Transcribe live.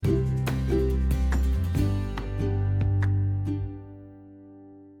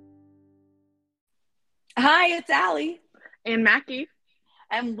Hi, it's Allie, And Mackie,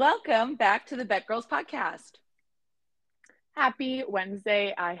 and welcome back to the Bet Girls podcast. happy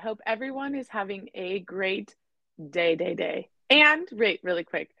Wednesday. I hope everyone is having a great day. And wait, really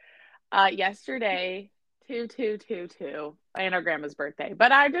quick. Yesterday, 2/2/2/2, and our grandma's birthday.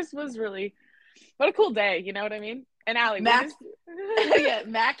 But I just was really, what a cool day. You know what I mean? And Allie, what is? Yeah,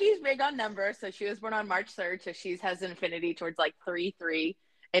 Mackie's big on numbers, so she was born on March 3rd, so she has an affinity towards like 3-3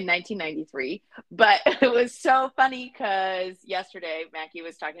 in 1993. But it was so funny because yesterday Mackie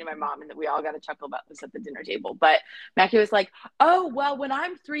was talking to my mom, and we all got a chuckle about this at the dinner table. But Mackie was like, "Oh, well, when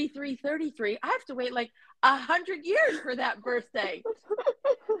I'm 3-3-33, I have to wait like 100 years for that birthday."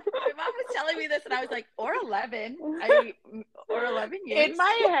 My mom was telling me this, and I was like, "Or 11, or 11 years." In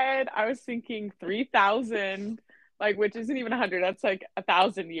my head, I was thinking 3,000, like, which isn't even 100. That's like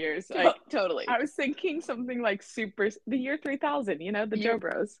 1,000 years. Like, Totally. I was thinking something like the year 3000, the Joe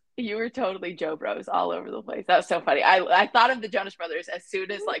Bros. You were totally Joe Bros all over the place. That was so funny. I thought of the Jonas Brothers as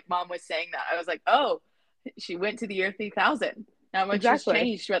soon as like mom was saying that. I was like, oh, she went to the year 3000. How much has Exactly.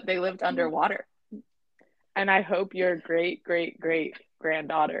 changed? What they lived underwater. And I hope your great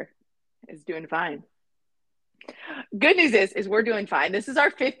granddaughter Is doing fine. Good news is we're doing fine. This is our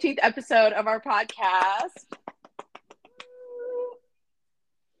 15th episode of our podcast.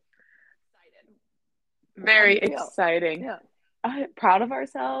 Very exciting. Yeah. Proud of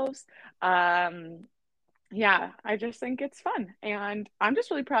ourselves. Yeah, I just think it's fun. And I'm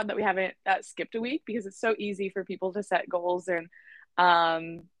just really proud that we haven't skipped a week, because it's so easy for people to set goals and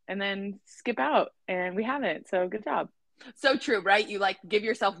then skip out, and we haven't. So good job. So true, right? You like give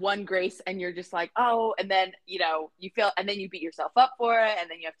yourself one grace and you're just like, oh, and then, you feel, and then you beat yourself up for it. And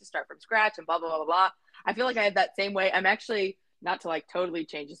then you have to start from scratch and blah, blah, blah, blah. I feel like I have that same way. I'm actually, not to like totally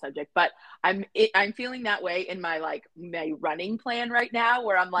change the subject, but I'm feeling that way in my running plan right now,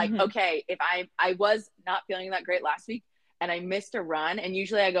 where I'm like, okay, if I was not feeling that great last week and I missed a run, and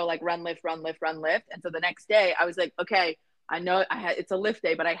usually I go like run, lift. And so the next day I was like, okay, I know it's a lift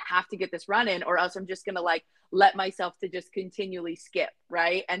day, but I have to get this run in, or else I'm just going to like let myself to just continually skip.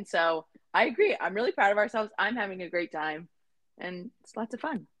 Right. And so I agree. I'm really proud of ourselves. I'm having a great time, and it's lots of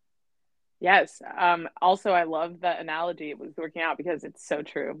fun. Yes. Also, I love the analogy. It was working out, because it's so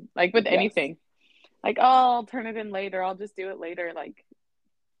true. Like with anything, like, oh, I'll turn it in later. I'll just do it later. Like,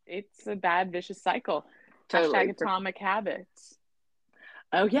 it's a bad, vicious cycle. Totally. #atomic habits.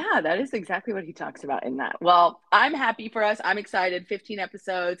 Oh yeah, that is exactly what he talks about in that. Well, I'm happy for us. I'm excited. 15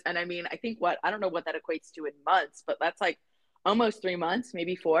 episodes. And I mean, I think I don't know what that equates to in months, but that's like almost 3 months,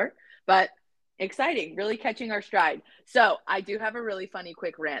 maybe 4. But exciting, really catching our stride. So I do have a really funny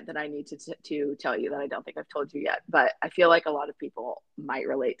quick rant that I need to tell you that I don't think I've told you yet, but I feel like a lot of people might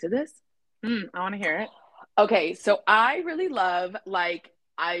relate to this. I want to hear it. Okay, so I really love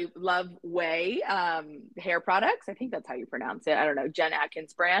Way hair products. I think that's how you pronounce it. I don't know, Jen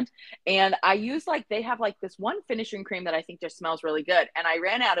Atkins brand. And I use they have like this one finishing cream that I think just smells really good. And I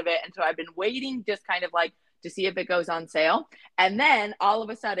ran out of it. And so I've been waiting just kind of like to see if it goes on sale. And then all of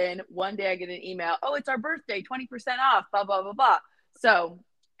a sudden, one day I get an email, oh, it's our birthday, 20% off, blah, blah, blah, blah. So,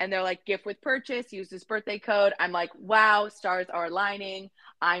 and they're like, gift with purchase, use this birthday code. I'm like, wow, stars are aligning.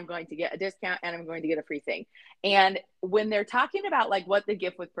 I'm going to get a discount and I'm going to get a free thing. And when they're talking about like what the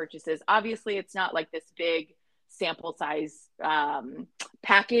gift with purchase is, obviously it's not like this big sample size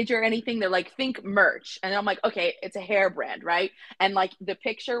package or anything. They're like, think merch. And I'm like, okay, it's a hair brand, right? And like the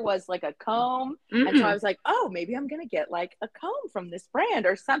picture was like a comb. And so I was like, oh, maybe I'm going to get like a comb from this brand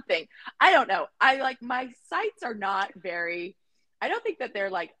or something. I don't know. My sights are not very, I don't think that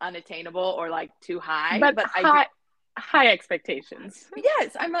they're like unattainable or like too high, but high expectations.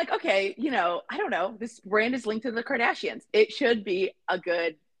 Yes. I'm like, okay, I don't know. This brand is linked to the Kardashians. It should be a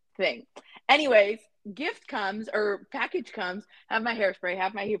good thing. Anyways, gift comes or package comes, have my hairspray,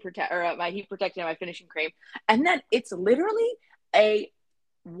 have my heat protectant and my finishing cream. And then it's literally a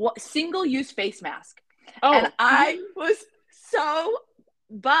single use face mask. Oh. And I was so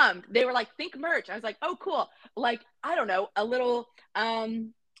bummed. They were like, think merch. I was like, oh, cool. Like, I don't know, a little,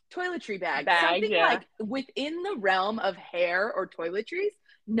 toiletry bag, something like within the realm of hair or toiletries.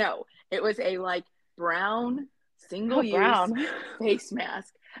 No, it was a like brown single-use face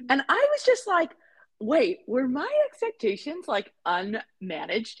mask. And I was just like, wait, were my expectations like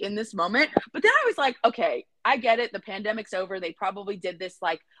unmanaged in this moment? But then I was like, okay, I get it. The pandemic's over. They probably did this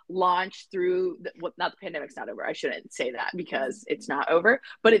like launch through not the pandemic's not over. I shouldn't say that because it's not over,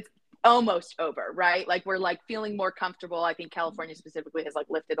 but it's almost over, right? Like we're like feeling more comfortable. I think California specifically has like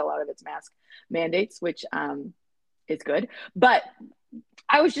lifted a lot of its mask mandates, which is good. But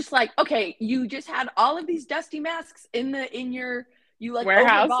I was just like, okay, you just had all of these dusty masks in your you like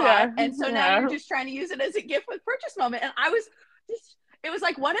Warehouse, overbought. yeah. And so now you're Yeah. just trying to use it as a gift with purchase moment. And I was just, it was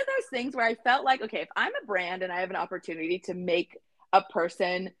like one of those things where I felt like, okay, if I'm a brand and I have an opportunity to make a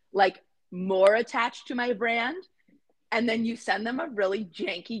person like more attached to my brand, and then you send them a really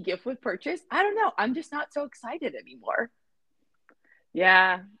janky gift with purchase, I don't know. I'm just not so excited anymore.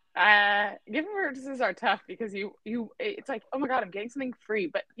 Yeah. Gift purchases are tough because it's like, oh my God, I'm getting something free,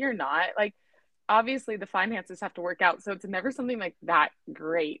 but you're not. Like, obviously the finances have to work out, so it's never something like that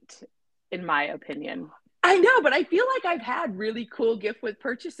great, in my opinion. I know, but I feel like I've had really cool gift with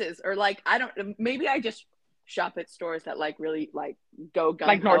purchases, or like, I don't, maybe I just shop at stores that like really like go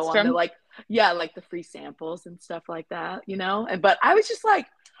Like gung ho on the Nordstrom. like, yeah, like the free samples and stuff like that, you know? And, but I was just like,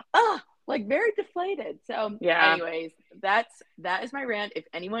 oh, like very deflated. So, Yeah. anyways, that is my rant. If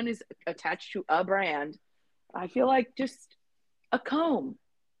anyone is attached to a brand, I feel like just a comb,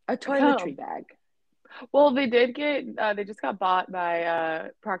 a Oh. toiletry bag. Well, they just got bought by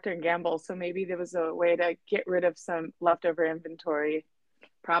Procter and Gamble, so maybe there was a way to get rid of some leftover inventory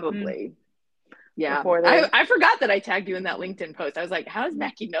Probably. Yeah. before I, they. I forgot that I tagged you in that LinkedIn post. I was like, how does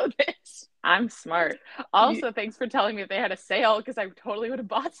Mackie know this? I'm smart. Also, thanks for telling me that they had a sale because I totally would have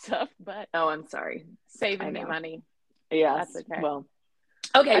bought stuff, but Oh, I'm sorry. I saving me know. money. Yes. That's okay. Well,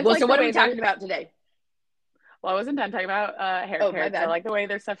 okay. I just Well, so like the what are we way talking about today? well, I wasn't done talking about hair Oh, care my because I bad. like the way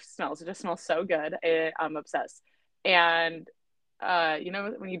their stuff smells. It just smells so good. I'm obsessed. And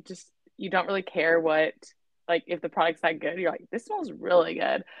when you don't really care what like if the product's that good, you're like, this smells really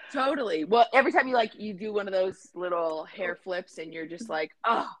good. Totally. Well, every time you do one of those little hair flips and you're just like,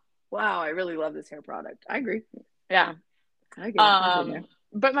 oh, wow, I really love this hair product. I agree. Yeah. I get it. I hear you.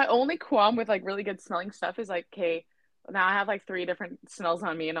 But my only qualm with like really good smelling stuff is like, okay, now I have like three different smells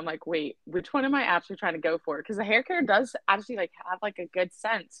on me, and I'm like, wait, which one am I actually trying to go for? Because the hair care does actually like have like a good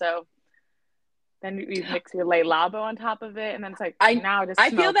scent. So then you mix your Le Labo on top of it, and then it's like I now it just I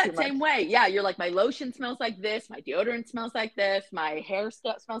feel smells too that much. same way. Yeah, you're like my lotion smells like this, my deodorant smells like this, my hair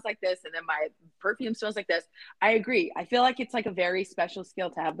stuff smells like this, and then my perfume smells like this. I agree. I feel like it's like a very special skill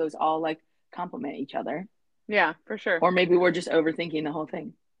to have those all like complement each other. Yeah, for sure. Or maybe we're just overthinking the whole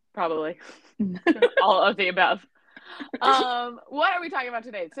thing. Probably all of the above. What are we talking about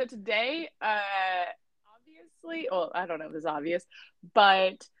today? So today, obviously, well, I don't know if it's obvious,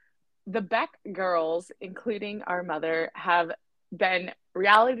 but the Beck girls, including our mother, have been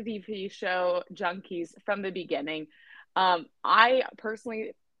reality TV show junkies from the beginning. I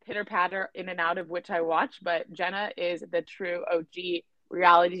personally pitter patter in and out of which I watch, but Jenna is the true OG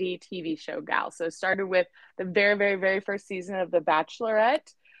reality TV show gal. So it started with the very, very, very first season of The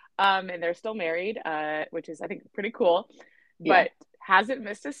Bachelorette. And they're still married, which is, I think, pretty cool, Yeah. but hasn't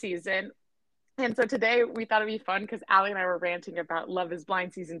missed a season. And so today we thought it'd be fun because Allie and I were ranting about Love is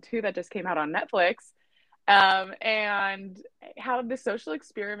Blind season 2 that just came out on Netflix. And how the social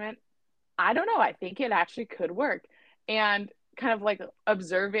experiment, I don't know, I think it actually could work. And kind of like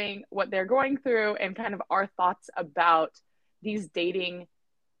observing what they're going through and kind of our thoughts about these dating,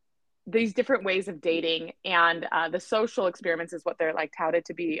 these different ways of dating and the social experiments is what they're like touted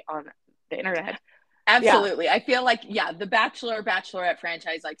to be on the internet. Yeah. Absolutely. I feel like, yeah, the Bachelor, Bachelorette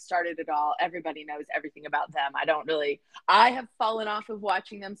franchise like started it all. Everybody knows everything about them. I have fallen off of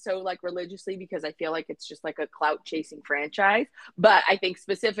watching them so like religiously because I feel like it's just like a clout chasing franchise. But I think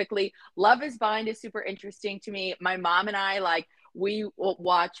specifically Love is Blind is super interesting to me. My mom and I, like, we will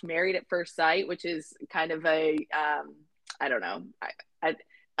watch Married at First Sight, which is kind of I don't know,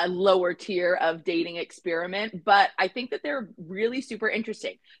 a lower tier of dating experiment, but I think that they're really super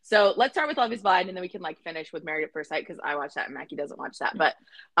interesting. So let's start with Love is Blind and then we can like finish with Married at First Sight because I watch that and Mackie doesn't watch that. But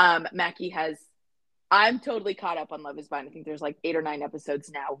Mackie has, I'm totally caught up on Love is Blind. I think there's like 8 or 9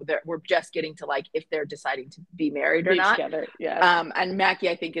 episodes now. We're just getting to like if they're deciding to be married or Be not. together. Yeah. And Mackie,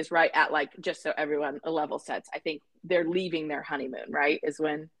 I think, is right at like, just so everyone a level sets, I think they're leaving their honeymoon, right? Is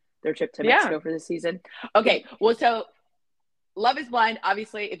when their trip to Yeah. Mexico for the season. Okay. Well, so Love is Blind,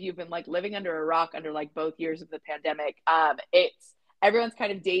 obviously, if you've been like living under a rock under like both years of the pandemic, it's everyone's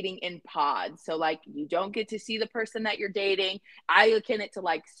kind of dating in pods. So like you don't get to see the person that you're dating. I liken it to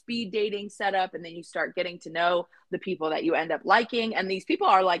like speed dating setup, and then you start getting to know the people that you end up liking. And these people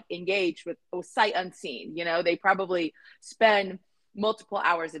are like engaged with sight unseen. You know, they probably spend multiple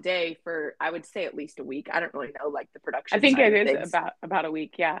hours a day for, I would say, at least a week. I don't really know like the I production think side it of is things. about a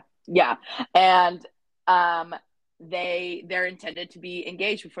week. Yeah. Yeah. And they're intended to be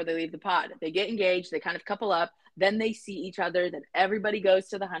engaged before they leave the pod. They get engaged, they kind of couple up, then they see each other, then everybody goes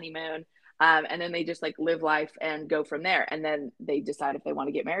to the honeymoon, and then they just like live life and go from there. And then they decide if they want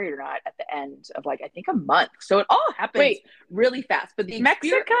to get married or not at the end of like I think a month. So it all happens really fast. But the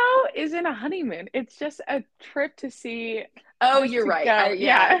Mexico isn't a honeymoon. It's just a trip to see. Oh, has you're to right. go.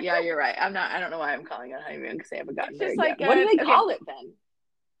 Yeah, Yeah. yeah, you're right. I don't know why I'm calling it a honeymoon because they haven't gotten It's there just yet. like What do a they okay, call it then?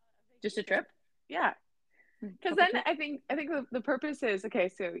 Just a trip? yeah. Because Couple then trips? I think the purpose is okay.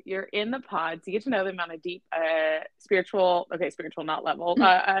 So you're in the pods, you get to know them on a deep, spiritual. Okay, spiritual, not level.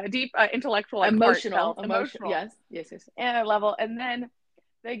 Deep, intellectual, like Emotional, heartfelt, emotion. emotional, Yes, yes, yes. and a level, and then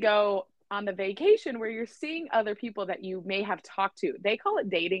they go on the vacation where you're seeing other people that you may have talked to. They call it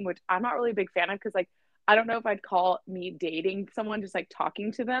dating, which I'm not really a big fan of because like I don't know if I'd call me dating someone just like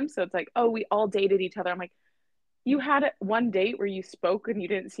talking to them. So it's like, oh, we all dated each other. I'm like, you had one date where you spoke and you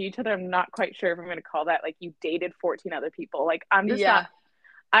didn't see each other. I'm not quite sure if I'm going to call that like you dated 14 other people. Like I'm just not. Yeah,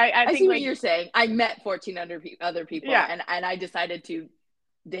 I I think see what like you're saying. I met 14 other people, yeah, and I decided to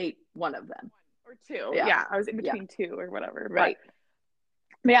date one of them. or two. Yeah, Yeah, I was in yeah, between two or whatever. But right.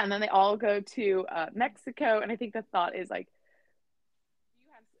 yeah, and then they all go to Mexico, and I think the thought is like you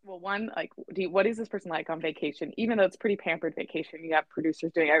have well one like what is this person like on vacation? Even though it's pretty pampered vacation, you have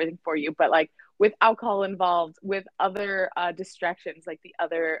producers doing everything for you, but like with alcohol involved, with other distractions like the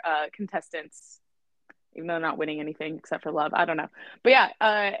other contestants, even though they're not winning anything except for love. I don't know. But yeah,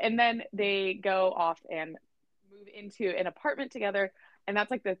 and then they go off and move into an apartment together. And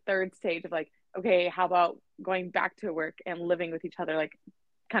that's like the third stage of like, okay, how about going back to work and living with each other, like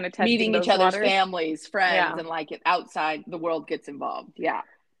kind of testing Meeting each those other's waters. families, friends, Yeah. and like it outside the world gets involved. Yeah.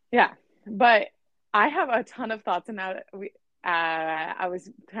 Yeah. But I have a ton of thoughts and now that I was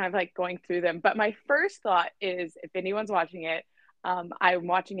kind of like going through them. But my first thought is if anyone's watching it, I'm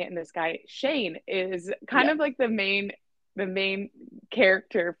watching it and this guy, Shane, is kind Yep. of like the main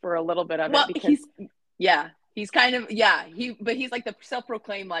character for a little bit of it Well, because yeah, he's kind of, yeah, but he's like the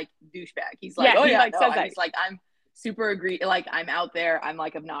self-proclaimed like douchebag. He's like, yeah, oh he yeah, like no, says that. I'm super agree, like I'm out there, I'm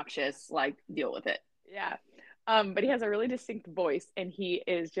like obnoxious, like deal with it. Yeah. But he has a really distinct voice and he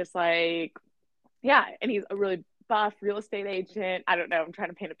is just like, yeah, and he's a really buff real estate agent. I don't know, I'm trying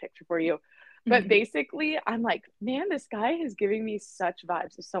to paint a picture for you. But basically, I'm like, man, this guy is giving me such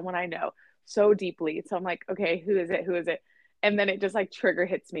vibes of someone I know so deeply. So I'm like, okay, who is it? Who is it? And then it just like trigger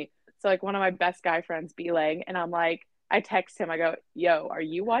hits me. So like one of my best guy friends, Belang, and I'm like, I text him, I go, yo, are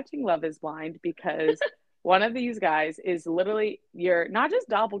you watching Love is Blind? Because one of these guys is literally your not just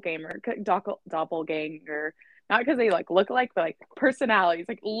doppelganger, not because they like look alike, but like personalities,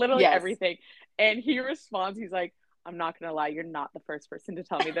 like literally Yes. everything. And he responds, he's like, I'm not gonna lie, you're not the first person to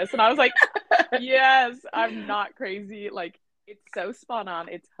tell me this. And I was like, yes, I'm not crazy. Like it's so spot on.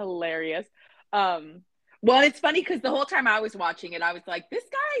 It's hilarious. Um, Well, it's funny because the whole time I was watching it, I was like, this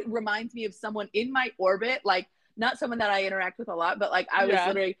guy reminds me of someone in my orbit, like not someone that I interact with a lot, but like I was yeah,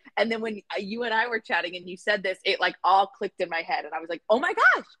 literally, and then when you and I were chatting and you said this, it like all clicked in my head. And I was like, oh my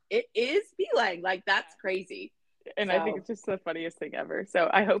gosh, it is Beeline. Like that's crazy. and I think So it's just the funniest thing ever. So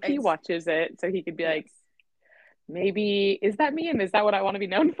I hope he it's, watches it so he could be yes. like, maybe is that me and is that what I want to be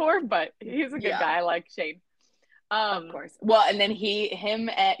known for? But he's a good Yeah. guy, I like Shane. Of Um, course. Well, and then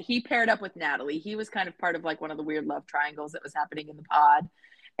he paired up with Natalie. He was kind of part of like one of the weird love triangles that was happening in the pod.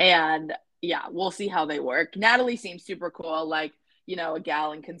 And yeah, we'll see how they work. Natalie seems super cool, like, a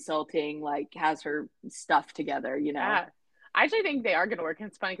gal in consulting, like has her stuff together. yeah. I actually think they are going to work. And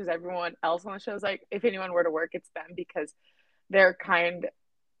it's funny because everyone else on the show is like, if anyone were to work, it's them because they're kind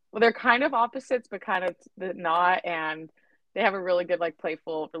of opposites, but kind of not. And they have a really good, like,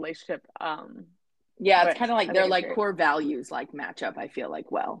 playful relationship. Yeah, it's But kind of like I think their it's like great. else values like match up, I feel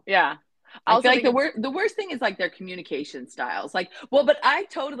like well. Yeah. I I feel also like think it's, the worst thing is like their communication styles. Like, well, but I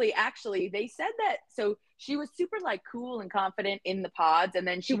totally actually they said that so she was super like cool and confident in the pods, and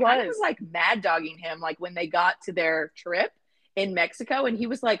then she she kind of was was. like mad dogging him like when they got to their trip in Mexico, and he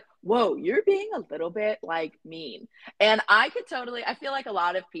was like, "Whoa, you're being a little bit like mean." And I feel like a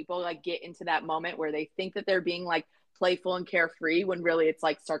lot of people like get into that moment where they think that they're being like playful and carefree when really it's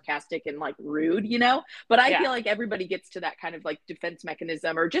like sarcastic and like rude. But I Yeah. feel like everybody gets to that kind of like defense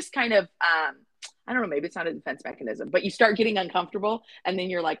mechanism or just kind of I don't know, maybe it's not a defense mechanism, but you start getting uncomfortable and then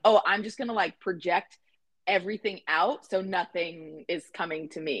you're like, oh, I'm just gonna like project everything out so nothing is coming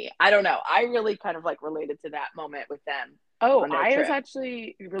to me. I don't know. I really kind of like related to that moment with them Oh, on their I was trip.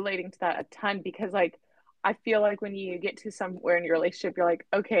 actually relating to that a ton because, like, I feel like when you get to somewhere in your relationship, you're like,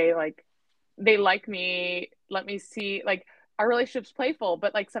 okay, like, they like me. Let me see. Like, our relationship's playful,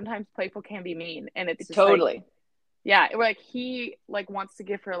 but like sometimes playful can be mean. And it's just like, Totally. yeah, like he like wants to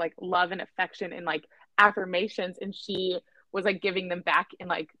give her like love and affection and like affirmations, and she was like giving them back in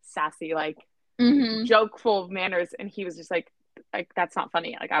like sassy, like Mm-hmm. jokeful manners, and he was just like that's not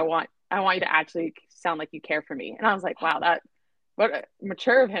funny. Like I want you to actually sound like you care for me. And I was like, wow, that what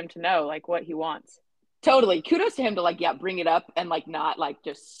mature of him to know like what he wants. Totally. Kudos to him to like, yeah, bring it up and like not like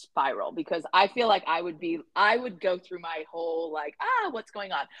just spiral, because I feel like I would go through my whole like, what's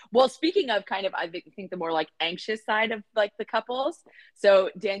going on? Well, speaking of kind of, I think the more like anxious side of like the couples. So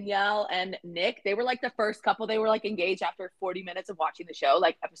Danielle and Nick, they were like the first couple, they were like engaged after 40 minutes of watching the show,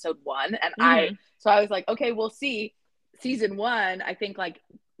 like episode 1. And Mm-hmm. so I was like, okay, we'll see. Season 1, I think like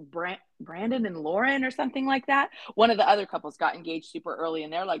Brandon and Lauren or something like that. One of the other couples got engaged super early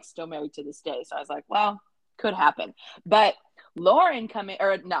and they're like still married to this day. So I was like, well, could happen. But Lauren coming,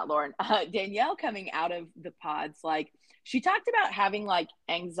 or not Lauren, Danielle coming out of the pods, like she talked about having like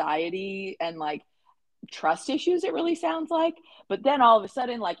anxiety and like trust issues, it really sounds like. But then all of a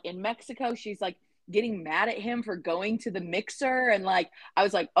sudden, like in Mexico, she's like getting mad at him for going to the mixer. And like, I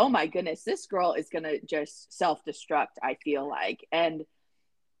was like, oh my goodness, this girl is going to just self destruct, I feel like. And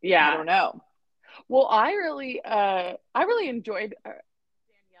I Yeah. don't know. Well, I really enjoyed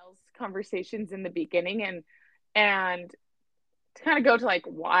Danielle's conversations in the beginning, and to kind of go to like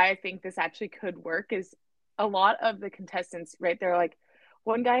why I think this actually could work is a lot of the contestants, right? They're like,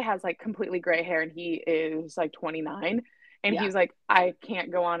 one guy has like completely gray hair and he is like 29, and Yeah. he's like, I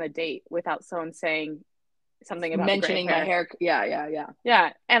can't go on a date without someone saying something about the gray Mentioning my hair. hair. Yeah. Yeah. Yeah.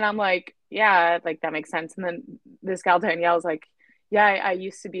 Yeah. And I'm like, yeah, like that makes sense. And then this gal Danielle's like, yeah, I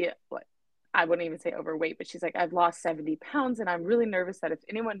used to be what I wouldn't even say overweight, but she's like, I've lost 70 pounds and I'm really nervous that if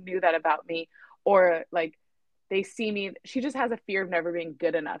anyone knew that about me, or like they see me, she just has a fear of never being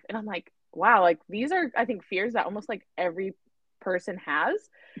good enough. And I'm like, wow, like these are, I think, fears that almost like every person has.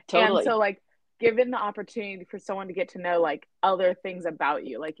 And Totally. so, like, given the opportunity for someone to get to know like other things about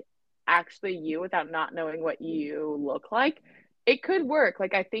you, like actually you without not knowing what you look like, it could work.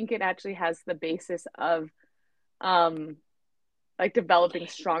 Like, I think it actually has the basis of, um, like developing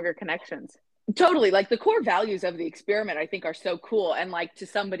stronger connections. Totally. Like the core values of the experiment, I think, are so cool. And like to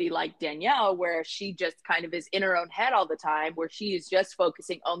somebody like Danielle, where she just kind of is in her own head all the time, where she is just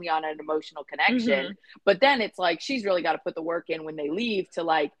focusing only on an emotional connection. Mm-hmm. But then it's like she's really got to put the work in when they leave to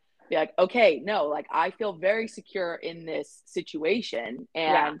like be like, okay, no, like I feel very secure in this situation.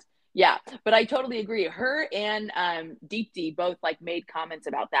 Yeah. And yeah, but I totally agree. Her and Deep D both like made comments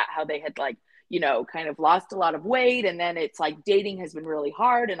about that, how they had like, kind of lost a lot of weight. And then it's like dating has been really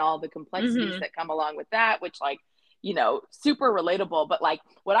hard and all the complexities Mm-hmm. that come along with that, which like, super relatable. But like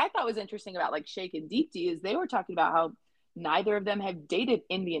what I thought was interesting about like Shake and Deep D is they were talking about how neither of them have dated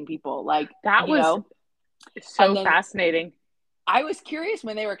Indian people, like, That was and so then fascinating. I was curious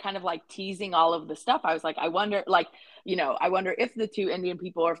when they were kind of like teasing all of the stuff. I was like, I wonder, like, I wonder if the two Indian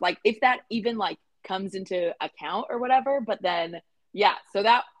people, or if like, if that even like comes into account or whatever. But then, yeah, so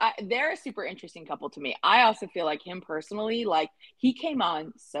they're a super interesting couple to me. I also feel like him personally, like, he came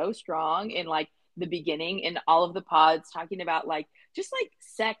on so strong in like the beginning in all of the pods talking about like just like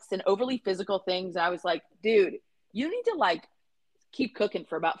sex and overly physical things. And I was like, dude, you need to like keep cooking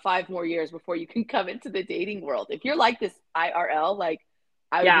for about 5 more years before you can come into the dating world. If you're like this IRL, like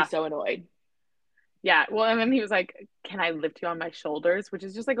I would be Yeah. so annoyed. Yeah. Well, and then he was like, can I lift you on my shoulders? Which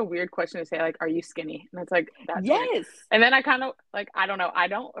is just like a weird question to say, like, are you skinny? And it's like, that's weird. Yes. And then I kind of like, I don't know. I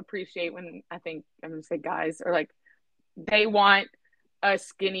don't appreciate when I think I'm going to say guys or like they want a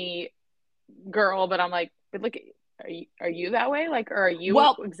skinny girl, but I'm like, but look, are you that way? Like, or are you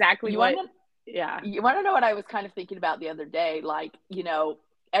Well, exactly you want what? to Yeah. you want to know what I was kind of thinking about the other day? Like,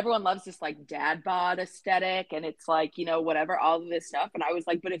 everyone loves this like dad bod aesthetic, and it's like, whatever, all of this stuff. And I was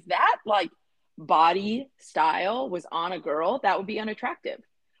like, but if that like body style was on a girl, that would be unattractive.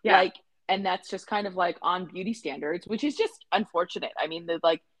 Yeah. Like, and that's just kind of like on beauty standards, which is just unfortunate. I mean, the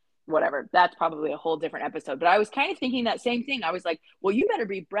like whatever, that's probably a whole different episode. But I was kind of thinking that same thing. I was like, well, you better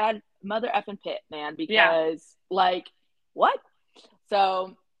be Brad Mother effing Pitt, man, Yeah. because like what?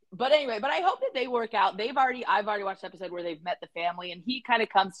 So, but anyway, but I hope that they work out. I've already watched the episode where they've met the family, and he kind of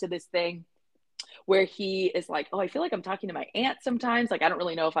comes to this thing where he is like, oh, I feel like I'm talking to my aunt sometimes. Like, I don't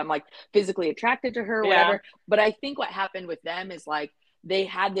really know if I'm like physically attracted to her or Yeah. whatever. But I think what happened with them is like they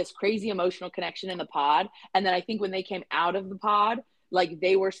had this crazy emotional connection in the pod. And then I think when they came out of the pod, like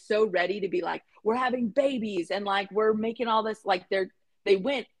they were so ready to be like, we're having babies and like we're making all this, like they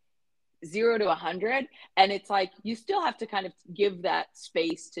went 0 to 100. And it's like you still have to kind of give that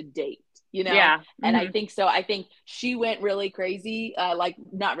space to date. Yeah. And I Mm-hmm. think so. I think she went really crazy, like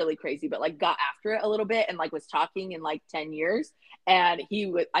not really crazy, but like got after it a little bit and like was talking in like 10 years. And he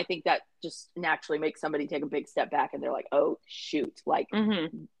would, I think that just naturally makes somebody take a big step back and they're like, oh shoot, like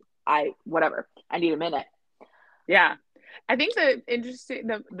Mm-hmm. whatever, I need a minute. Yeah. I think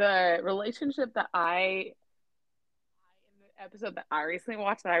the relationship that I in the episode that I recently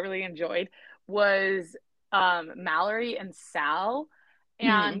watched that I really enjoyed was Mallory and Sal.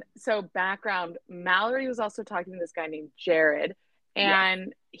 And so background, Mallory was also talking to this guy named Jared, Yes.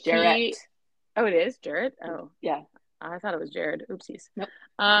 and Jarrett. oh, it is Jared? Oh, Yeah. I thought it was Jared. Oopsies. Nope.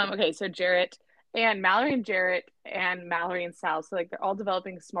 Okay, so Jarrett and Mallory and Jarrett and Mallory and Sal. So like they're all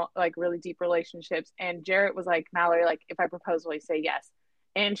developing small, like really deep relationships. And Jarrett was like, Mallory, like if I propose, will you say yes?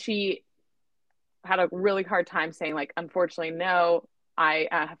 And she had a really hard time saying like, unfortunately, no. I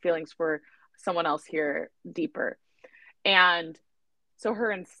have feelings for someone else here deeper. And so her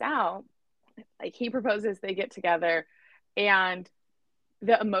and Sal, like he proposes, they get together, and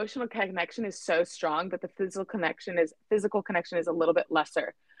the emotional connection is so strong, but the physical connection is a little bit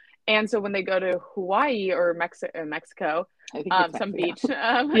lesser. And so when they go to Hawaii or Mexico, I think it's some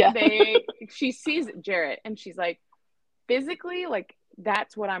Mexico. beach, Yeah. she sees Jarrett and she's like, physically, like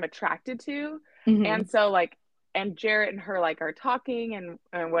that's what I'm attracted to. And so like, and Jarrett and her like are talking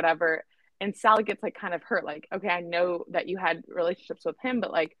and whatever. And Sally gets like kind of hurt, like, okay, I know that you had relationships with him,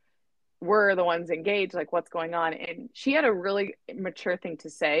 but like we're the ones engaged, like what's going on? And she had a really mature thing to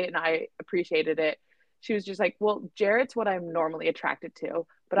say, and I appreciated it. She was just like, well, Jarrett's what I'm normally attracted to,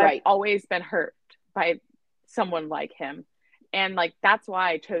 but I've Right. always been hurt by someone like him. And like that's why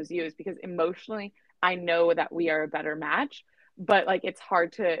I chose you, is because emotionally I know that we are a better match, but like it's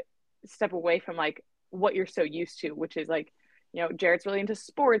hard to step away from like what you're so used to, which is like, Jarrett's really into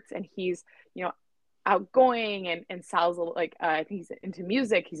sports and he's, outgoing, and Sal's like I think he's into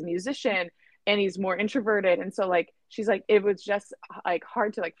music, he's a musician, and he's more introverted. And so like she's like, it was just like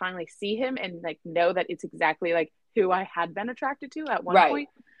hard to like finally see him and like know that it's exactly like who I had been attracted to at one point,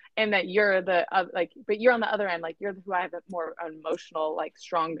 and that you're the like, but you're on the other end, like you're who I have a more emotional like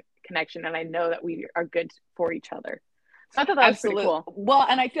strong connection, and I know that we are good for each other. So I thought that was pretty Absolutely. cool. Well,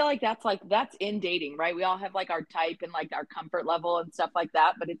 and I feel like that's in dating, right? We all have like our type and like our comfort level and stuff like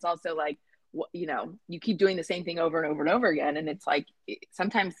that, but it's also like, you keep doing the same thing over and over and over again, and it's like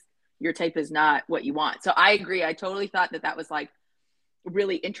sometimes your type is not what you want. So I agree. I totally thought that was like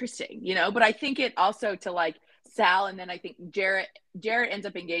really interesting, but I think it also to like Sal, and then I think Jarrett ends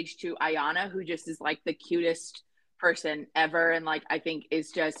up engaged to Ayana, who just is like the cutest person ever, and like I think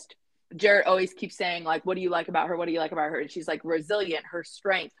is just Jarrett always keeps saying like, what do you like about her, what do you like about her, and she's like resilient, her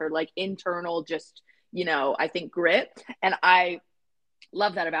strength, her like internal just I think grit, and I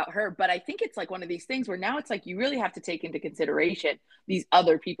love that about her. But I think it's like one of these things where now it's like you really have to take into consideration these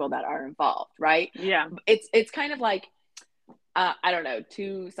other people that are involved, right? Yeah. It's kind of like I don't know,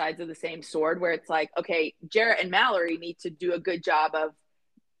 two sides of the same sword, where it's like, okay, Jarrett and Mallory need to do a good job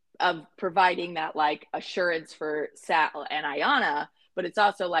of providing that like assurance for Sal and Ayana, but it's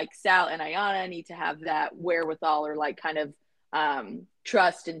also like Sal and Ayana need to have that wherewithal or like kind of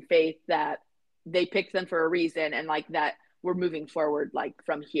trust and faith that they picked them for a reason, and like that we're moving forward like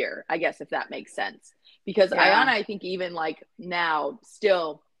from here, I guess, if that makes sense. Because Yeah. Ayana, I think even like now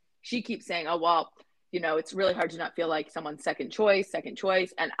still, she keeps saying, oh, well, it's really hard to not feel like someone's second choice.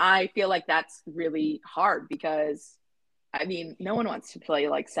 And I feel like that's really hard because I mean, no one wants to play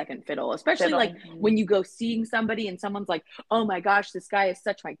like second fiddle, especially like when you go seeing somebody and someone's like, oh my gosh, this guy is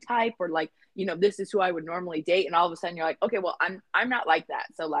such my type, or like, this is who I would normally date. And all of a sudden you're like, okay, well, I'm not like that.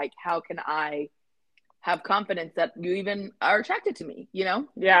 So like, how can I have confidence that you even are attracted to me,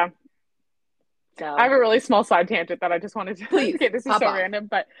 Yeah. So I have a really small side tangent that I just wanted to please, okay, this is hop so off. random,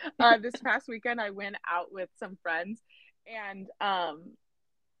 but this past weekend I went out with some friends, and I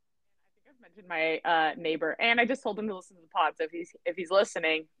think I've mentioned my neighbor, and I just told him to listen to the pod. So if he's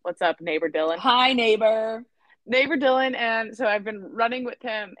listening, what's up, neighbor Dylan? Hi, neighbor. Neighbor Dylan. And so I've been running with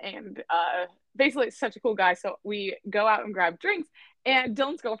him, and basically it's such a cool guy. So we go out and grab drinks, and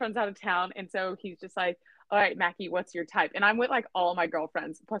Dylan's girlfriend's out of town, and so he's just like, all right, Mackie, what's your type? And I'm with like all my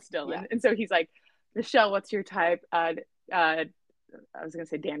girlfriends plus Dylan. Yeah. And so he's like, Michelle, what's your type? I was gonna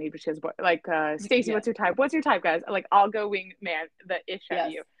say Danny, but she has like Stacy, what's your type? What's your type, guys? Like, I'll go wing man the ish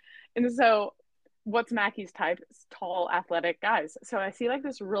at you. And so what's Mackie's type? It's tall, athletic guys. So I see like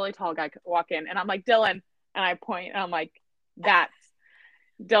this really tall guy walk in, and I'm like, Dylan, and I point, and I'm like, that's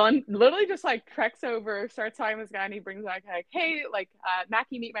Dylan. Literally just like treks over, starts talking to this guy, and he brings back like, hey, like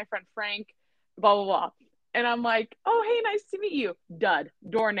Mackie, meet my friend Frank, blah blah blah. And I'm like, oh, hey, nice to meet you. Dud,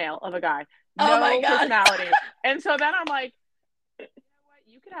 doornail of a guy. No, oh my God, personality. And so then I'm like, you know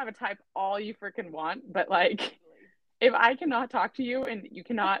what? You can have a type all you freaking want, but like, if I cannot talk to you and you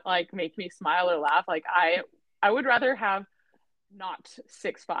cannot like make me smile or laugh, like I would rather have not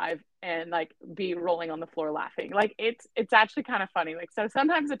 6'5" and like be rolling on the floor laughing. Like it's actually kind of funny. Like, so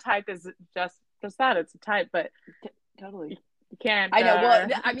sometimes a type is just that, it's a type, but totally. You can't. I know. Well,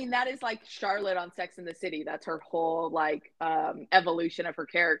 I mean, that is like Charlotte on Sex and the City. That's her whole like evolution of her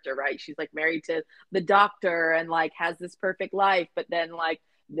character, right? She's like married to the doctor and like has this perfect life, but then like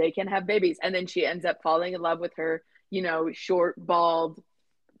they can have babies, and then she ends up falling in love with her, short, bald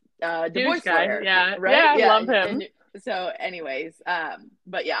Huge divorce guy. lawyer, Yeah. right? Yeah. Yeah. Love him. And so, anyways,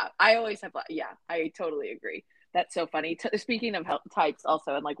 but yeah, I always have, yeah, I totally agree. That's so funny. Speaking of types,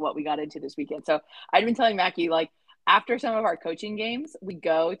 also, and like what we got into this weekend. So I'd been telling Mackie, like, after some of our coaching games, we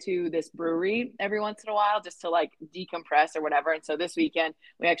go to this brewery every once in a while just to like decompress or whatever. And so this weekend,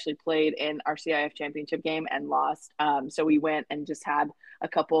 we actually played in our CIF championship game and lost. So we went and just had a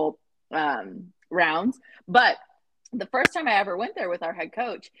couple rounds. But the first time I ever went there with our head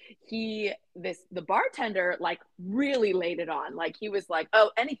coach, the bartender like really laid it on. Like he was like,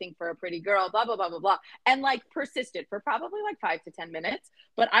 "Oh, anything for a pretty girl, blah blah blah blah blah," and like persisted for probably like 5 to 10 minutes.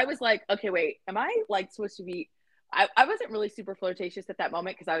 But I was like, "Okay, wait, am I like supposed to be?" I wasn't really super flirtatious at that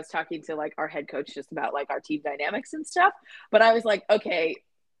moment because I was talking to like our head coach just about like our team dynamics and stuff. But I was like, "Okay,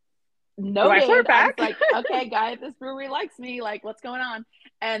 Do I flirt noted." I was back? like, okay, guy at this brewery likes me. Like, what's going on?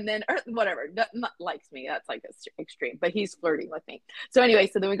 And then, or whatever, not likes me. That's like extreme, but he's flirting with me. So anyway,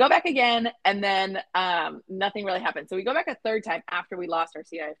 so then we go back again, and then nothing really happened. So we go back a third time after we lost our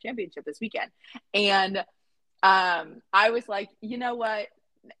CIF championship this weekend, and I was like, you know what?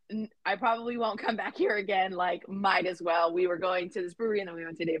 I probably won't come back here again. Like, might as well. We were going to this brewery and then we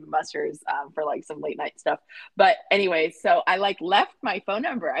went to Dave and Buster's for like some late night stuff. But anyway, so I like left my phone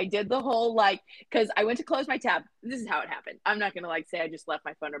number. I did the whole like, because I went to close my tab. This is how it happened. I'm not going to like say I just left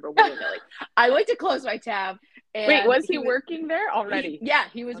my phone number willy nilly. I went to close my tab. And Wait, was he working there already? Yeah,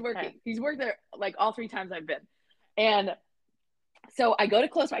 he was working. He's worked there like all 3 times I've been. And so I go to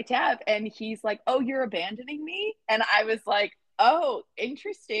close my tab and he's like, "Oh, you're abandoning me?" And I was like, "Oh,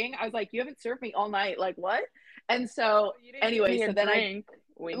 interesting." I was like, "You haven't served me all night. Like what?" And so anyway, so then I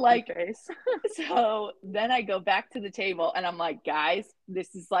like face. so then I go back to the table and I'm like, "Guys,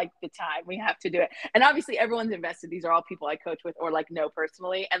 this is like the time we have to do it." And obviously everyone's invested. These are all people I coach with or like know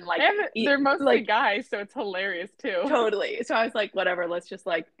personally. And like they're mostly like guys, so it's hilarious too. Totally. So I was like, whatever, let's just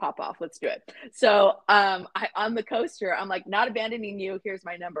like pop off. Let's do it. So I on the coaster, I'm like, "Not abandoning you, here's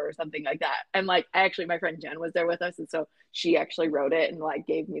my number," or something like that. And like actually my friend Jen was there with us. And so she actually wrote it and like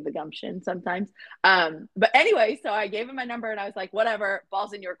gave me the gumption sometimes. But anyway, so I gave him my number and I was like, "Whatever,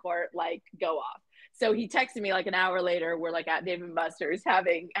 ball's in your court, like go off." So he texted me like an hour later. We're like at Dave and Buster's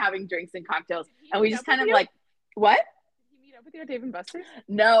having drinks and cocktails. And we just kind of like, what? Up with you at Dave and Buster's?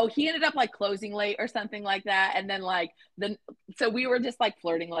 No, he ended up like closing late or something like that. And then like so we were just like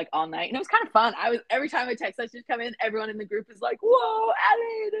flirting like all night. And it was kind of fun. Every time a text message come in, everyone in the group is like, "Whoa,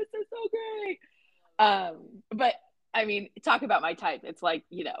 Allie, this is so great." But I mean, talk about my type. It's like,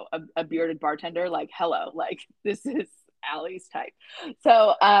 a bearded bartender, like, hello, like this is Allie's type.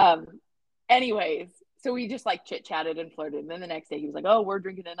 So anyways, so we just like chit chatted and flirted. And then the next day he was like, "Oh, we're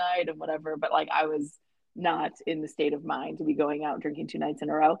drinking tonight," and whatever. But like I was not in the state of mind to be going out drinking 2 nights in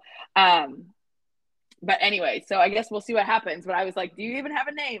a row. But anyway, so I guess we'll see what happens. But I was like, "Do you even have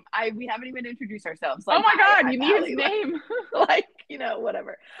a name? We haven't even introduced ourselves." Like, oh my God, you need Allie. his name. Like,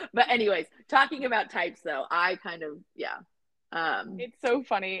 whatever. But anyways, talking about types though, I kind of, yeah. It's so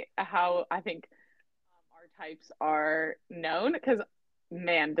funny how I think our types are known because,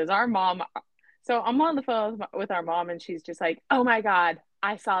 man, does our mom. So I'm on the phone with our mom and she's just like, "Oh my God,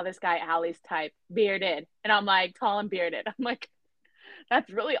 I saw this guy, Allie's type, bearded." And I'm like, "Tall and bearded." I'm like, that's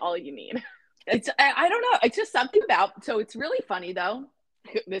really all you need. I don't know. It's just something about, so it's really funny though.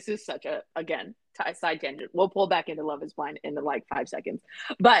 This is such a, again, side tangent. We'll pull back into Love Is Blind in like 5 seconds.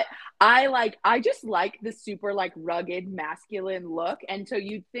 But I just like the super like rugged masculine look. And so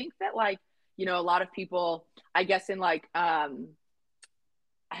you'd think that like, a lot of people, I guess in like, I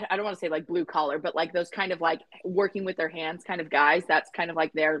don't want to say like blue collar, but like those kind of like working with their hands kind of guys, that's kind of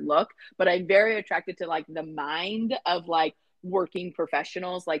like their look. But I'm very attracted to like the mind of like working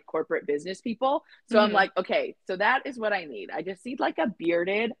professionals, like corporate business people. So I'm like, okay, so that is what I need. I just need like a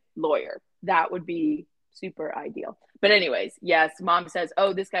bearded lawyer. That would be super ideal. But anyways, yes, mom says,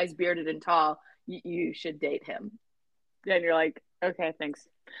 "Oh, this guy's bearded and tall. You should date him." And you're like, "Okay, thanks."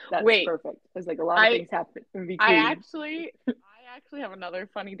 That's Wait, perfect. There's like a lot of things happen in between. I actually have another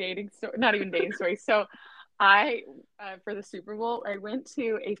funny dating story, not even dating story. So for the Super Bowl, I went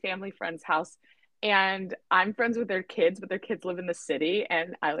to a family friend's house and I'm friends with their kids, but their kids live in the city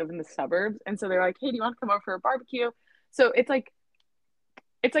and I live in the suburbs. And so they're like, "Hey, do you want to come over for a barbecue?" So it's like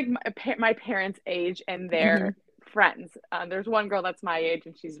my parents' age and their friends. There's one girl that's my age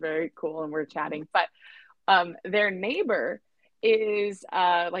and she's very cool and we're chatting, but their neighbor is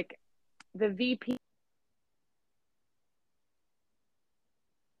like the VP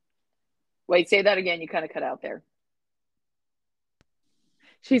Wait, say that again. You kind of cut out there.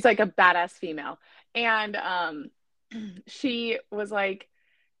 She's like a badass female. And she was like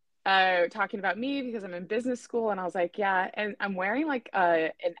talking about me because I'm in business school, and I was like, yeah, and I'm wearing like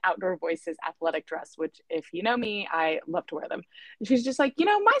an Outdoor Voices athletic dress, which if you know me, I love to wear them. And she's just like,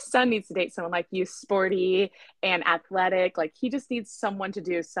 my son needs to date someone like you, sporty and athletic. Like he just needs someone to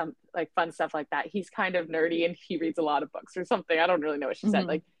do some like fun stuff like that. He's kind of nerdy and he reads a lot of books or something. I don't really know what she said. Mm-hmm.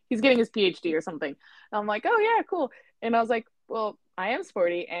 Like he's getting his PhD or something. And I'm like, oh yeah, cool. And I was like, well, I am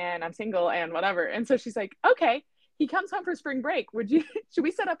sporty and I'm single and whatever. And so she's like, okay, he comes home for spring break. Should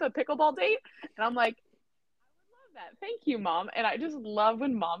we set up a pickleball date? And I'm like, I would love that. Thank you, mom. And I just love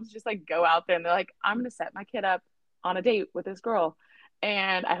when moms just like go out there and they're like, I'm going to set my kid up on a date with this girl.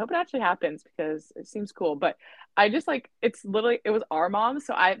 And I hope it actually happens because it seems cool. But I just like, it's literally, it was our mom.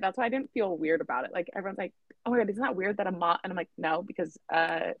 So that's why I didn't feel weird about it. Like everyone's like, oh my God, isn't that weird that a mom? And I'm like, no, because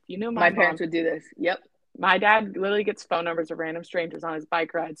if you knew my My mom, parents would do this. Yep. my dad literally gets phone numbers of random strangers on his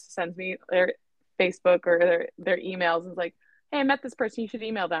bike rides, sends me their Facebook or their emails, and is like, hey, I met this person, you should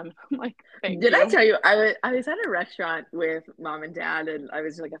email them. I'm like, thank Did you. I tell you I was at a restaurant with mom and dad, and I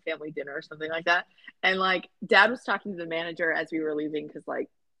was like a family dinner or something like that, and like dad was talking to the manager as we were leaving because like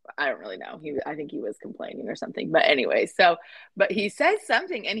I don't really know, I think he was complaining or something, but anyway, so but he says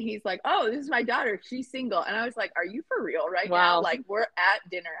something and he's like, oh, this is my daughter, she's single, and I was like, are you for real right now? Wow. Like we're at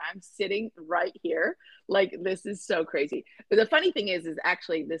dinner, I'm sitting right here, like this is so crazy. But the funny thing is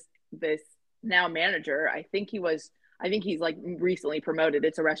actually this now manager, I think he's like recently promoted.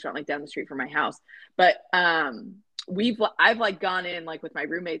 It's a restaurant like down the street from my house. But I've like gone in like with my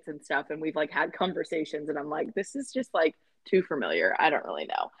roommates and stuff, and we've like had conversations, and I'm like, this is just like too familiar. I don't really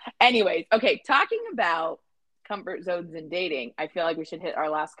know. Anyways, okay, talking about comfort zones and dating, I feel like we should hit our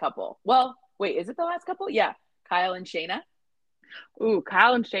last couple. Well, wait, is it the last couple? Yeah. Kyle and Shayna. Ooh,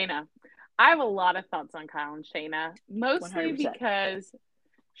 Kyle and Shayna. I have a lot of thoughts on Kyle and Shayna, mostly 100%. because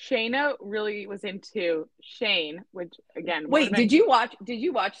Shayna really was into Shane, which again, Wait, did you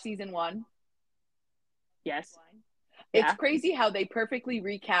watch season 1? Yes. It's Yeah. crazy how they perfectly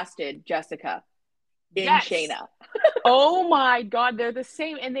recasted Jessica in Yes. Shayna. Oh my God, they're the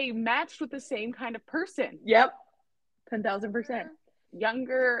same, and they matched with the same kind of person. Yep. 10,000%.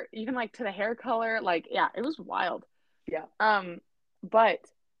 Younger, even like to the hair color. Like, yeah, it was wild. Yeah. But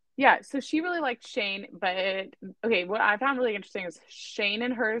yeah, so she really liked Shane, but okay, what I found really interesting is Shane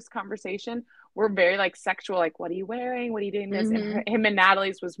and hers conversation were very like sexual, like, what are you wearing? What are you doing this? And him and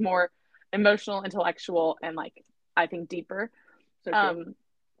Natalie's was more emotional, intellectual, and like I think deeper. So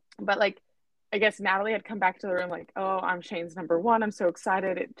But like I guess Natalie had come back to the room like, oh, I'm Shane's number one. I'm so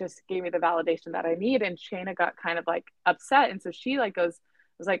excited. It just gave me the validation that I need. And Shayna got kind of like upset. And so she like was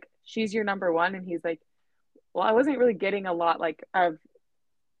like, she's your number one. And he's like, well, I wasn't really getting a lot like of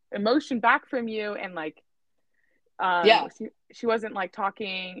emotion back from you. And like, yeah. she wasn't like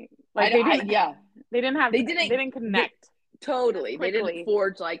talking like they didn't connect. Totally. They quickly. didn't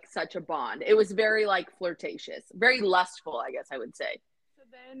forge like such a bond. It was very like flirtatious, very lustful, I guess I would say. So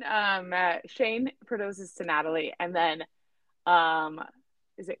then Shane proposes to Natalie, and then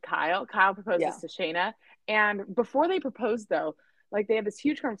is it Kyle? Kyle proposes to Shayna. And before they propose though, like they had this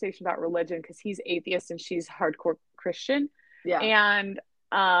huge conversation about religion because he's atheist and she's hardcore Christian. Yeah. And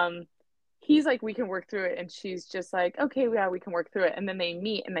he's like, we can work through it. And she's just like, okay, yeah, we can work through it. And then they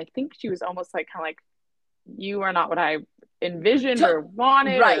meet, and I think she was almost like kind of like, you are not what I envisioned or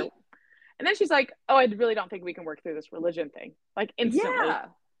wanted. Right. And then she's like, oh, I really don't think we can work through this religion thing. Like instantly. Yeah.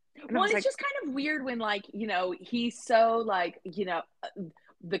 Well, it's like, just kind of weird when like, he's so like,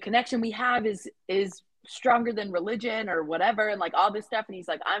 the connection we have is stronger than religion or whatever. And like all this stuff. And he's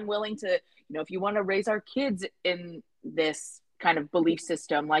like, I'm willing to, if you want to raise our kids in this kind of belief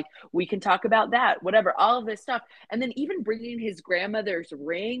system, like we can talk about that, whatever, all of this stuff. And then even bringing his grandmother's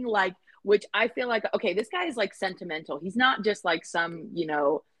ring, like, which I feel like, okay, this guy is like sentimental. He's not just like some,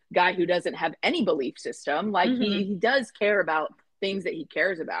 guy who doesn't have any belief system. Like he does care about things that he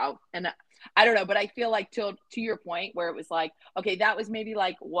cares about. And I don't know, but I feel like to your point where it was like, okay, that was maybe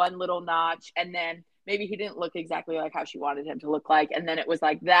like one little notch. And then maybe he didn't look exactly like how she wanted him to look like. And then it was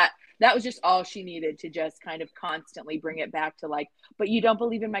like that was just all she needed to just kind of constantly bring it back to like, but you don't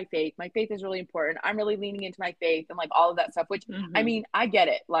believe in my faith. My faith is really important. I'm really leaning into my faith and like all of that stuff, which I mean, I get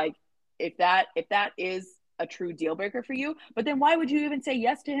it. Like if that is a true deal breaker for you, but then why would you even say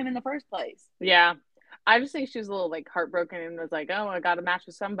yes to him in the first place? Yeah. I just think she was a little like heartbroken and was like, oh, I got to match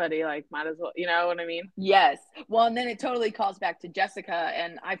with somebody. Like, might as well, you know what I mean? Yes. Well, and then it totally calls back to Jessica,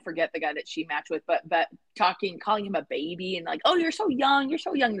 and I forget the guy that she matched with, but calling him a baby and like, oh, you're so young, you're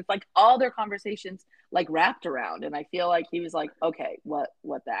so young. It's like all their conversations like wrapped around. And I feel like he was like, okay, what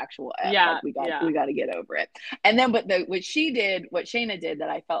the actual F? Yeah, Like yeah. we got to get over it. And then what Shayna did that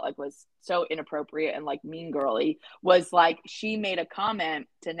I felt like was so inappropriate and like mean girly was like she made a comment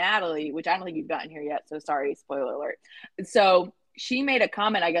to Natalie, which I don't think you've gotten here yet. So sorry, spoiler alert. So she made a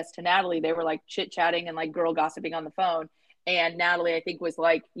comment, I guess, to Natalie. They were like chit chatting and like girl gossiping on the phone. And Natalie, I think, was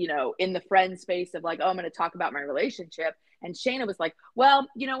like, in the friend space of like, oh, I'm going to talk about my relationship. And Shayna was like, well,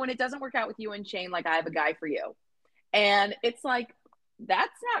 when it doesn't work out with you and Shane, like, I have a guy for you. And it's like,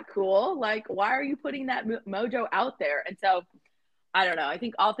 that's not cool. Like, why are you putting that mojo out there? And so, I don't know. I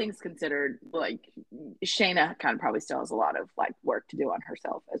think all things considered, like, Shayna kind of probably still has a lot of like work to do on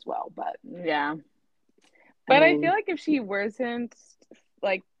herself as well. But yeah. But I feel like if she wasn't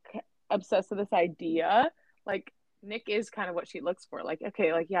like obsessed with this idea, like Nick is kind of what she looks for. Like,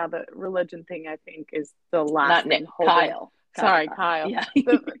 okay, like yeah, the religion thing I think is the last not thing Nick, holding. Kyle. Sorry, Kyle. Yeah.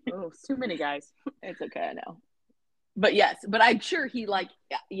 It's too many guys. It's okay, I know. But yes, but I'm sure he like,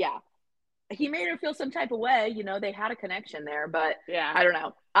 yeah, he made her feel some type of way. They had a connection there, but yeah, I don't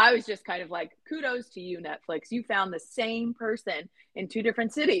know. I was just kind of like, kudos to you, Netflix. You found the same person in two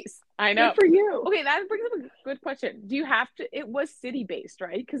different cities. I know. Good for you. Okay, that brings up a good question. Do you have to? It was city based,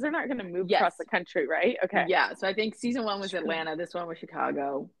 right? Because they're not going to move across the country, right? Okay. Yeah. So I think season 1 was Atlanta. This one was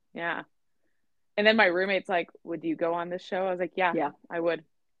Chicago. Yeah. And then my roommate's like, "Would you go on this show?" I was like, "Yeah, I would.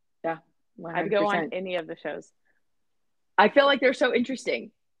 Yeah, 100%. I'd go on any of the shows. I feel like they're so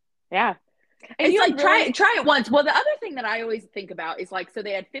interesting. Yeah." And it's like try it once. Well, the other thing that I always think about is like, so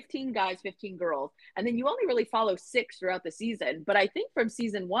they had 15 guys, 15 girls, and then you only really follow 6 throughout the season. But I think from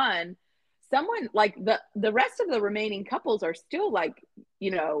season 1, someone like the rest of the remaining couples are still like, I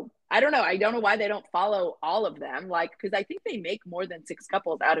don't know. I don't know why they don't follow all of them. Like, because I think they make more than 6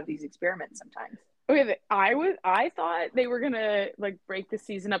 couples out of these experiments sometimes. Okay, I thought they were gonna like break the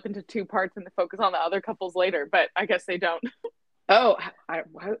season up into 2 parts and focus on the other couples later, but I guess they don't. Oh,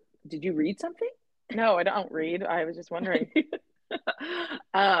 did you read something? No, I don't read. I was just wondering. Yeah,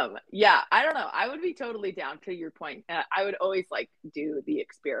 I don't know. I would be totally down to your point. I would always like do the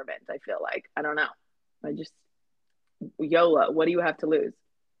experiment. I feel like, I don't know. I just, YOLO, what do you have to lose?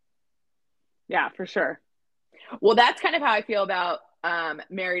 Yeah, for sure. Well, that's kind of how I feel about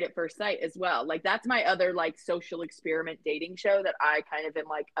Married at First Sight as well. Like that's my other like social experiment dating show that I kind of am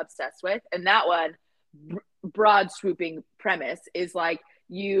like obsessed with. And that one, broad swooping premise is like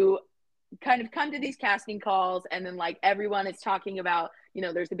you kind of come to these casting calls and then like everyone is talking about,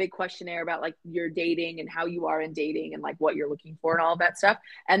 there's a big questionnaire about like your dating and how you are in dating and like what you're looking for and all of that stuff.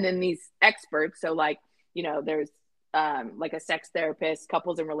 And then these experts, so like, there's like a sex therapist,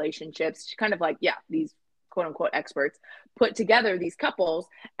 couples and relationships, kind of like, yeah, these quote unquote experts put together these couples,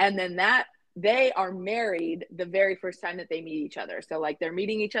 and then that they are married the very first time that they meet each other. So like they're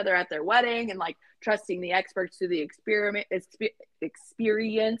meeting each other at their wedding and like trusting the experts to the experience,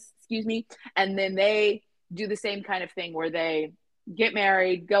 excuse me. And then they do the same kind of thing where they get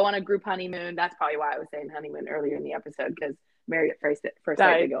married, go on a group honeymoon. That's probably why I was saying honeymoon earlier in the episode, because Married at First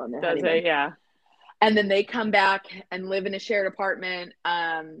Sight, they go on their honeymoon. Yeah. And then they come back and live in a shared apartment,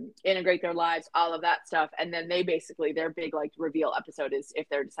 integrate their lives, all of that stuff. And then they basically, their big like reveal episode is if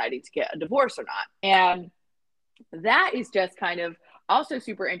they're deciding to get a divorce or not. And that is just kind of also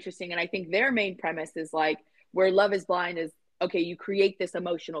super interesting. And I think their main premise is like where Love is Blind is, okay, you create this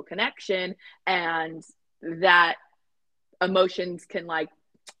emotional connection and that emotions can like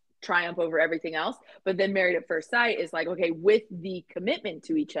triumph over everything else. But then Married at First Sight is like, okay, with the commitment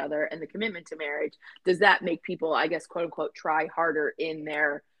to each other and the commitment to marriage, does that make people, I guess, quote unquote, try harder in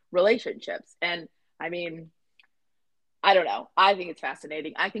their relationships? And I mean, I don't know. I think it's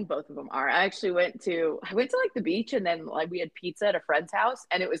fascinating. I think both of them are. I actually went to like the beach, and then like we had pizza at a friend's house,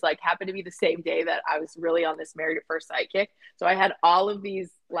 and it was like happened to be the same day that I was really on this Married at First Sight kick. So I had all of these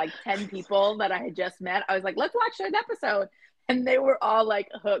like 10 people that I had just met. I was like, let's watch an episode. And they were all like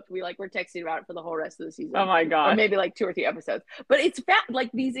hooked. We like were texting about it for the whole rest of the season. Oh my god! Or maybe like 2 or 3 episodes. But it's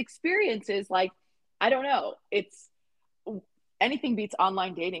like these experiences. Like I don't know. It's anything beats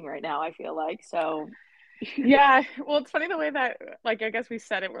online dating right now. I feel like so. Yeah. Well, it's funny the way that like I guess we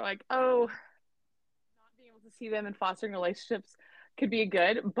said it. We're like, oh, not being able to see them in fostering relationships could be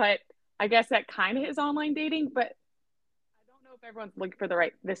good, but I guess that kind of is online dating. But I don't know if everyone's looking for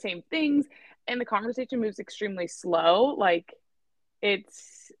the same things, and the conversation moves extremely slow. Like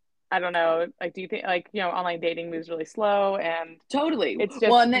it's, I don't know, like do you think like online dating moves really slow and totally it's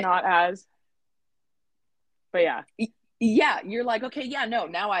just not as, but yeah, you're like, okay, yeah, no,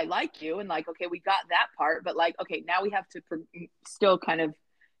 now I like you, and like, okay, we got that part, but like, okay, now we have to still kind of,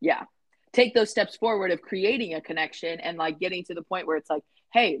 yeah. take those steps forward of creating a connection and like getting to the point where it's like,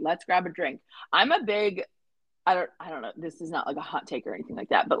 hey, let's grab a drink. I'm a big, I don't know, this is not like a hot take or anything like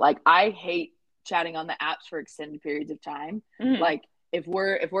that, but like I hate chatting on the apps for extended periods of time. Mm-hmm. Like if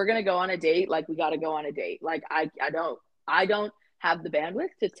we're gonna go on a date, like we gotta go on a date. Like I don't have the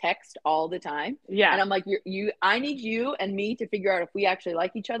bandwidth to text all the time. Yeah. And I'm like, I need you and me to figure out if we actually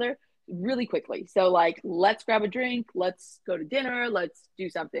like each other really quickly. So like, let's grab a drink, let's go to dinner, let's do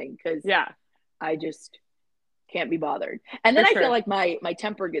something, because yeah, I just can't be bothered. And then for I sure. feel like my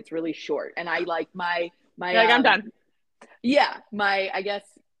temper gets really short, and I like my You're like, I'm done. yeah, I guess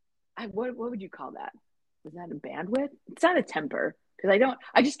what would you call that? Is that a bandwidth? It's not a temper, because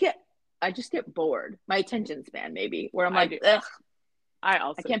I just get bored. My attention span maybe, where I'm like, ugh, I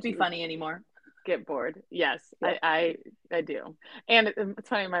also I can't be funny anymore. Get bored. Yes, Yeah. I do. And it's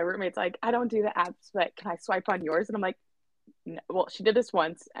funny, my roommate's like, I don't do the apps, but can I swipe on yours? And I'm like, no. Well, she did this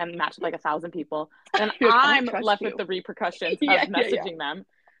once and matched with like 1,000 people. And I'm left with the repercussions of messaging them.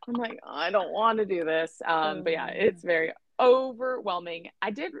 I'm like, oh, I don't want to do this. But yeah, it's very overwhelming. I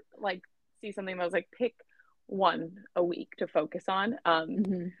did like see something that was like, pick one a week to focus on.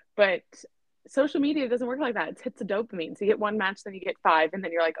 But social media doesn't work like that. It hits a dopamine. So you get one match, then you get 5, and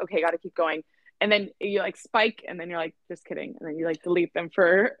then you're like, okay, got to keep going. And then you like spike, and then you're like, just kidding. And then you like delete them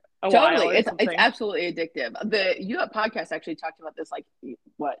for a while. It's absolutely addictive. The You Up podcast actually talked about this, like,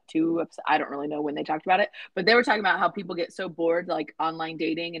 what, 2 episodes? I don't really know when they talked about it, but they were talking about how people get so bored, like online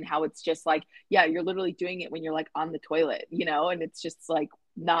dating, and how it's just like, yeah, you're literally doing it when you're like on the toilet, you know, and it's just like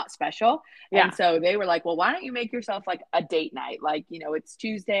not special. Yeah. And so they were like, well, why don't you make yourself like a date night? Like, you know, it's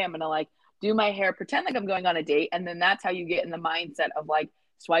Tuesday, I'm going to like do my hair, pretend like I'm going on a date. And then that's how you get in the mindset of like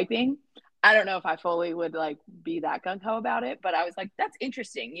swiping. I don't know if I fully would like be that gung-ho about it, but I was like, that's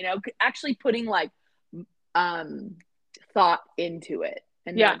interesting, you know, actually putting like thought into it,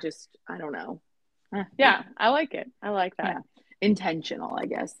 and not just, I don't know. Yeah, I like it. I like that. Yeah. Intentional, I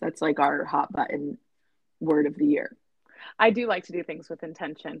guess. That's like our hot button word of the year. I do like to do things with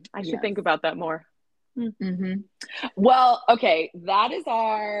intention. I should think about that more. Well, okay, that is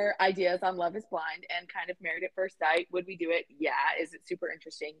our ideas on Love is Blind and kind of Married at First Sight. Would we do it? Yeah. Is it super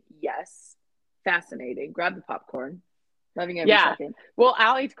interesting? Yes. Fascinating. Grab the popcorn. Loving every second. Well,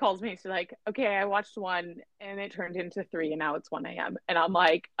 Allie calls me. She's like, okay, I watched 1 and it turned into 3 and now it's 1 a.m. And I'm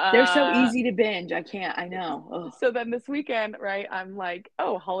like, they're so easy to binge. I can't. I know. Ugh. So then this weekend, right, I'm like,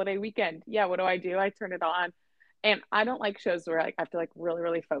 oh, holiday weekend. Yeah, what do? I turn it on. And I don't like shows where like I have to like really,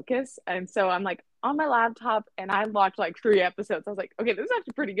 really focus. And so I'm like on my laptop and I watched like 3 episodes. I was like, okay, this is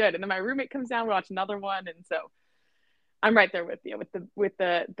actually pretty good. And then my roommate comes down, we watch another one. And so I'm right there with you with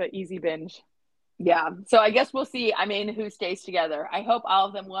the easy binge. Yeah. So I guess we'll see. I mean, who stays together. I hope all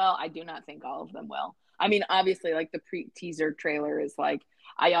of them will. I do not think all of them will. I mean, obviously, like the pre-teaser trailer is like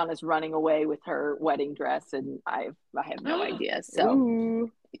Ayana's running away with her wedding dress, and I have no idea. So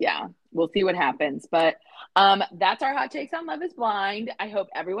Ooh. Yeah, we'll see what happens. But that's our hot takes on Love is Blind. I hope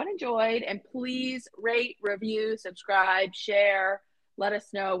everyone enjoyed, and please rate, review, subscribe, share. Let us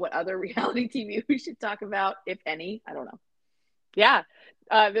know what other reality TV we should talk about, if any. I don't know. Yeah,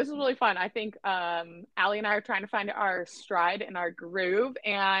 this was really fun. I think Allie and I are trying to find our stride and our groove,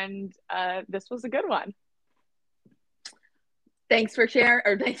 and this was a good one. Thanks for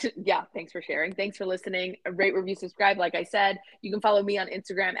sharing, thanks for sharing. Thanks for listening. Rate, review, subscribe. Like I said, you can follow me on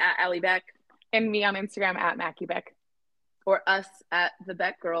Instagram at Allie Beck. And me on Instagram at Mackie Beck. Or us at the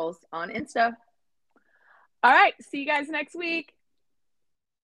Beck Girls on Insta. All right, see you guys next week.